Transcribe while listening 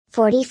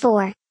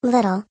44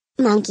 little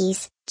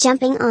monkeys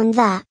jumping on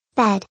the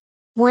bed.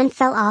 One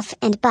fell off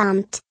and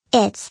bumped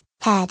its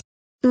head.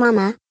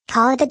 Mama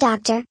called the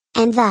doctor,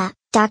 and the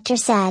doctor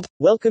said,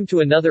 Welcome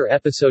to another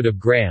episode of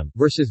Graham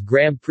vs.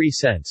 Graham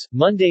Presents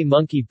Monday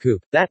Monkey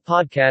Poop, that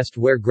podcast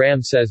where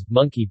Graham says,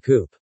 monkey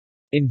poop.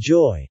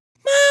 Enjoy.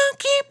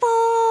 Monkey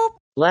poop!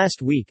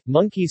 Last week,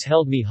 monkeys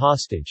held me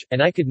hostage,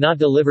 and I could not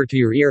deliver to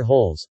your ear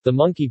holes the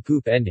monkey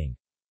poop ending.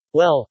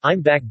 Well,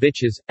 I'm back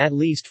bitches, at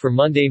least for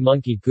Monday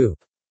Monkey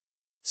Poop.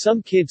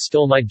 Some kid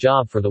stole my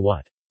job for the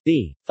what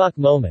the fuck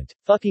moment.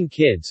 Fucking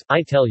kids,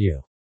 I tell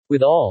you.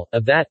 With all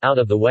of that out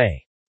of the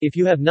way, if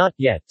you have not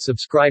yet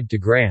subscribed to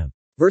Graham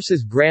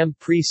vs. Graham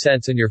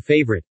Presents in your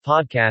favorite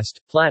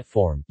podcast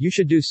platform, you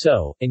should do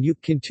so, and you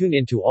can tune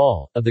into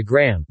all of the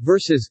Graham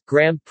vs.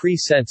 Graham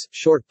Presents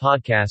short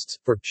podcasts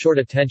for short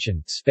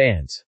attention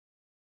spans.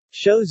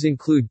 Shows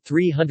include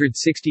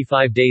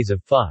 365 Days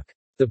of Fuck,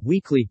 the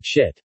weekly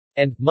shit,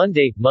 and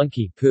Monday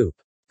Monkey Poop.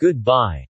 Goodbye.